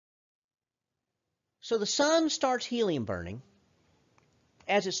So the sun starts helium burning.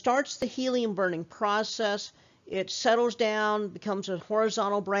 As it starts the helium burning process, it settles down, becomes a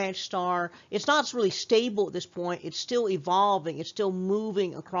horizontal branch star. It's not really stable at this point. It's still evolving. It's still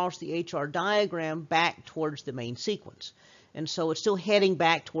moving across the HR diagram back towards the main sequence. And so it's still heading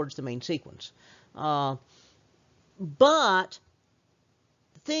back towards the main sequence. But the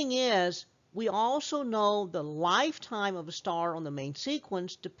thing is, we also know the lifetime of a star on the main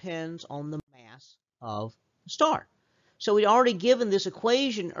sequence depends on the mass of the star. So we'd already given this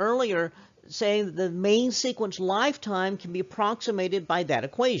equation earlier saying that the main sequence lifetime can be approximated by that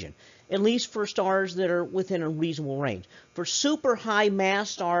equation, at least for stars that are within a reasonable range. For super high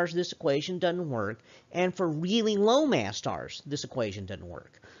mass stars, this equation doesn't work, and for really low mass stars, this equation doesn't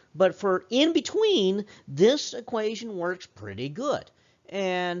work. But for in between, this equation works pretty good,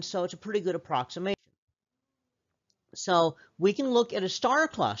 and so it's a pretty good approximation. So we can look at a star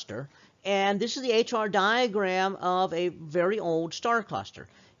cluster, and this is the HR diagram of a very old star cluster.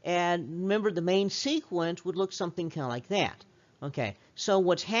 And remember, the main sequence would look something kind of like that. Okay, so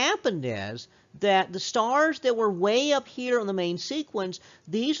what's happened is that the stars that were way up here on the main sequence,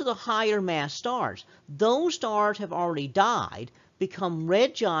 these are the higher mass stars. Those stars have already died, become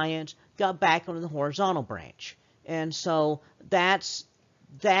red giants, got back onto the horizontal branch. And so that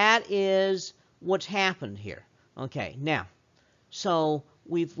is what's happened here. Okay, now, so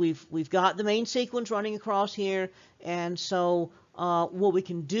we've got the main sequence running across here, and so what we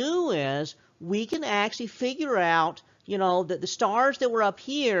can do is we can actually figure out, that the stars that were up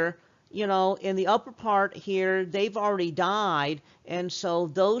here, in the upper part here, they've already died, and so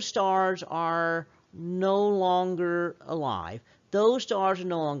those stars are no longer alive. Those stars are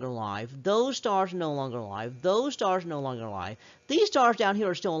no longer alive. Those stars are no longer alive. Those stars are no longer alive. These stars down here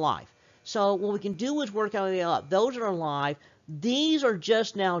are still alive. So what we can do is work our way up. Those are alive. These are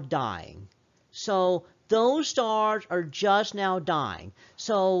just now dying. So those stars are just now dying.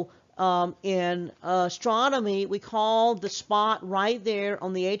 So in astronomy, we call the spot right there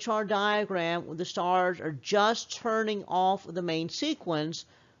on the HR diagram where the stars are just turning off of the main sequence,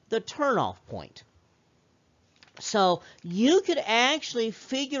 the turnoff point. So you could actually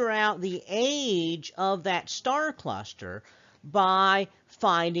figure out the age of that star cluster by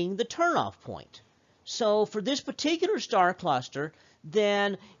finding the turnoff point. So for this particular star cluster,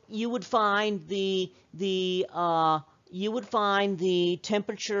 then you would find the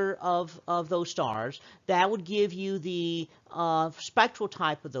temperature of those stars. That would give you the spectral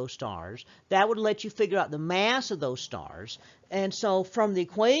type of those stars. That would let you figure out the mass of those stars. And so from the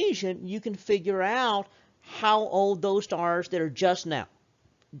equation, you can figure out how old those stars that are just now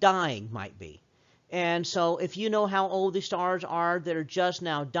dying might be. And so if you know how old the stars are that are just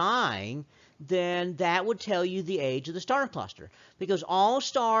now dying, then that would tell you the age of the star cluster. Because all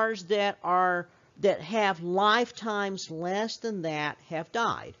stars that have lifetimes less than that have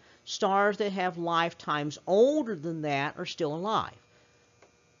died. Stars that have lifetimes older than that are still alive.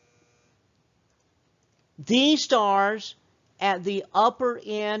 These stars at the upper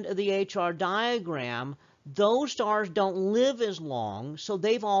end of the HR diagram, those stars don't live as long, so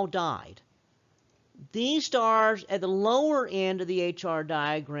they've all died. These stars at the lower end of the HR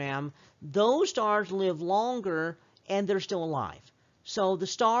diagram, those stars live longer and they're still alive. So the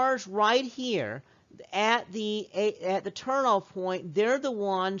stars right here at the turnoff point, they're the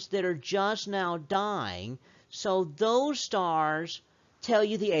ones that are just now dying. So those stars tell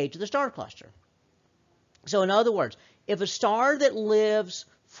you the age of the star cluster. So in other words, if a star that lives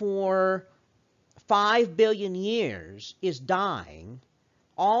for 5 billion years is dying,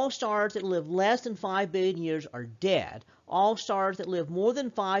 all stars that live less than 5 billion years are dead. All stars that live more than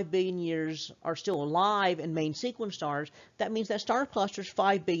 5 billion years are still alive and main sequence stars. That means that star cluster is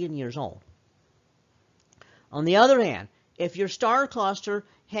 5 billion years old. On the other hand, if your star cluster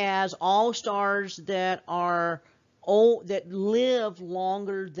has all stars that are old, that live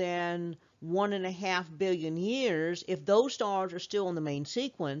longer than 1.5 billion years, if those stars are still in the main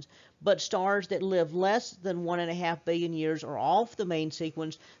sequence, but stars that live less than 1.5 billion years are off the main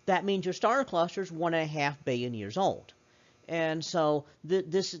sequence, that means your star cluster is 1.5 billion years old. And so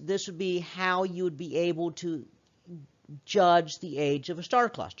this would be how you would be able to judge the age of a star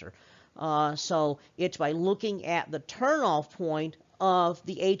cluster. So it's by looking at the turnoff point of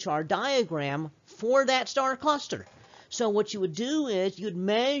the HR diagram for that star cluster. So what you would do is you'd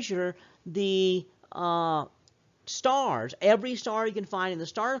measure the stars, every star you can find in the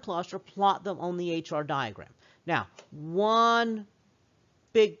star cluster, plot them on the HR diagram. Now, one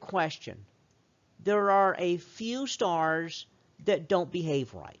big question. There are a few stars that don't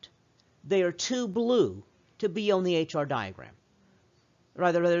behave right. They are too blue to be on the HR diagram.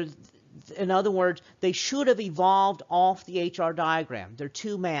 Rather, In other words, they should have evolved off the HR diagram. They're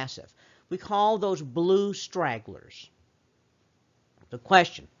too massive. We call those blue stragglers. The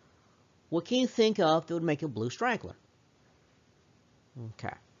question, what can you think of that would make a blue straggler?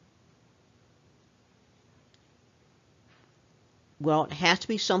 Okay. Well, it has to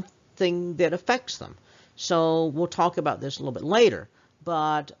be something that affects them. So we'll talk about this a little bit later.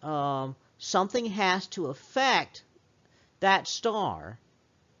 But something has to affect that star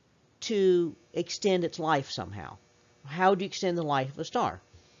to extend its life somehow. How do you extend the life of a star?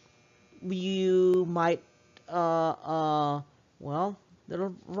 You might, well, there are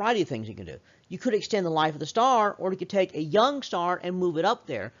a variety of things you can do. You could extend the life of the star, or you could take a young star and move it up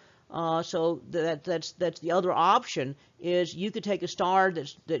there. So that's the other option, is you could take a star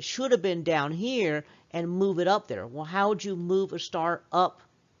that should have been down here and move it up there. Well, how would you move a star up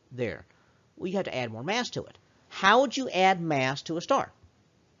there? Well, you have to add more mass to it. How would you add mass to a star?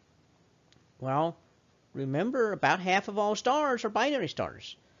 Well, remember, about half of all stars are binary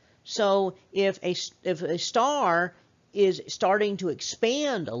stars. So if a star is starting to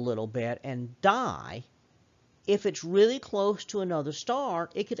expand a little bit and die, if it's really close to another star,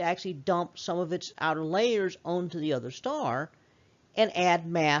 it could actually dump some of its outer layers onto the other star and add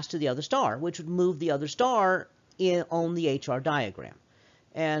mass to the other star, which would move the other star on the HR diagram.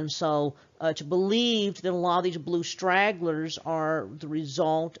 And so it's believed that a lot of these blue stragglers are the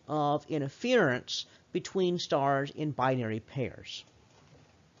result of interference between stars in binary pairs.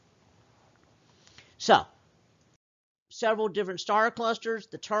 So, several different star clusters.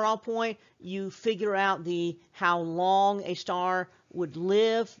 The turnoff point, you figure out how long a star would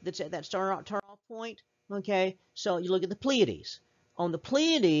live that's at that turnoff point. Okay, so you look at the Pleiades. On the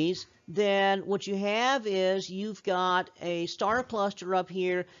Pleiades, then what you have is you've got a star cluster up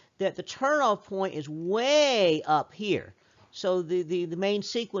here that the turnoff point is way up here. So the main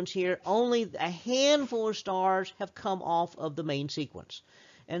sequence here, only a handful of stars have come off of the main sequence.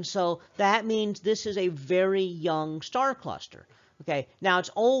 And so that means this is a very young star cluster. Okay, now it's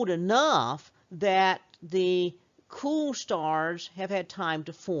old enough that the cool stars have had time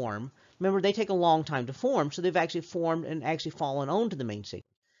to form. Remember, they take a long time to form, so they've actually formed and actually fallen onto the main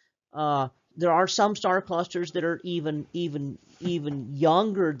sequence. There are some star clusters that are even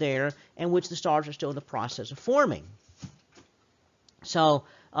younger there, in which the stars are still in the process of forming. So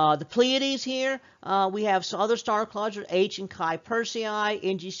the Pleiades here, we have some other star clusters, H and Chi Persei,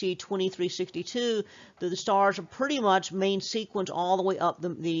 NGC 2362. The stars are pretty much main sequence all the way up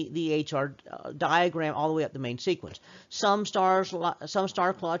the HR diagram, all the way up the main sequence. Some star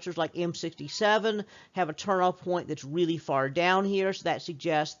clusters like M67 have a turnoff point that's really far down here, so that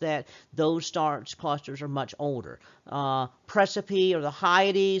suggests that those star clusters are much older. Precipi or the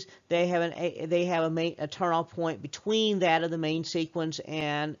Hyades, they have a turnoff point between that of the main sequence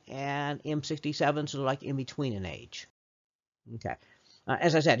and M67, so they're like in between in age. Okay.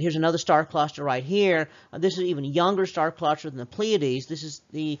 As I said, here's another star cluster right here. This is an even younger star cluster than the Pleiades. This is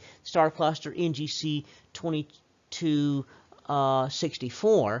the star cluster NGC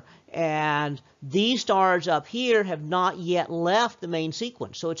 2264. And these stars up here have not yet left the main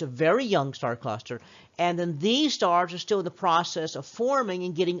sequence. So it's a very young star cluster. And then these stars are still in the process of forming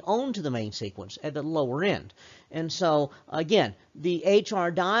and getting onto the main sequence at the lower end. And so, again, the HR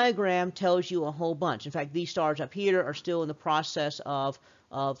diagram tells you a whole bunch. In fact, these stars up here are still in the process of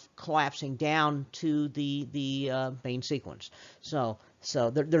collapsing down to the main sequence. So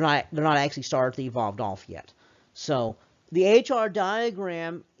they're not actually stars that evolved off yet. So the HR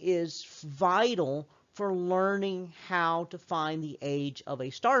diagram is vital for learning how to find the age of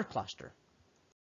a star cluster.